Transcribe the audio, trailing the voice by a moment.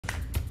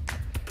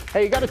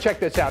Hey, you got to check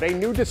this out. A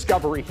new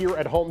discovery here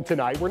at home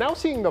tonight. We're now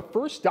seeing the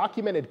first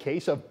documented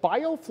case of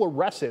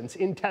biofluorescence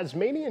in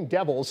Tasmanian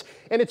devils,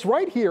 and it's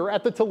right here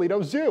at the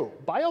Toledo Zoo.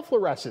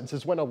 Biofluorescence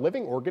is when a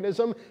living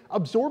organism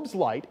absorbs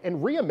light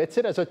and re-emits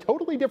it as a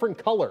totally different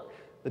color.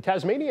 The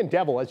Tasmanian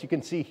devil, as you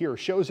can see here,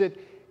 shows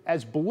it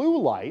as blue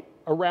light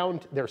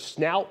around their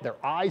snout, their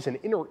eyes, and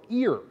inner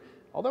ear.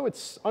 Although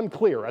it's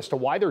unclear as to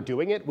why they're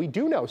doing it, we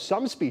do know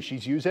some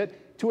species use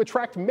it to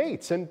attract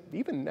mates and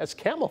even as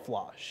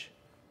camouflage.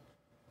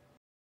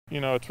 You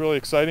know, it's really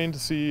exciting to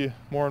see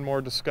more and more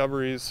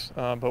discoveries,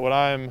 but what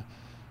I'm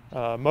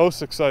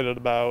most excited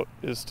about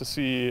is to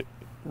see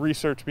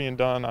research being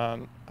done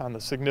on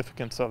the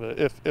significance of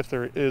it, if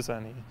there is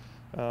any,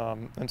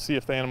 and see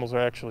if the animals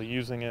are actually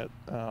using it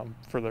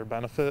for their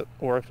benefit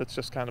or if it's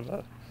just kind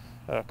of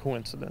a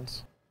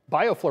coincidence.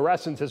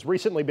 Biofluorescence has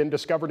recently been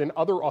discovered in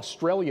other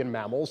Australian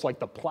mammals like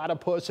the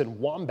platypus and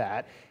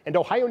wombat, and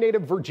Ohio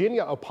native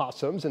Virginia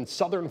opossums and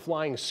southern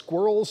flying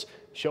squirrels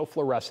show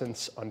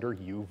fluorescence under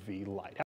UV light.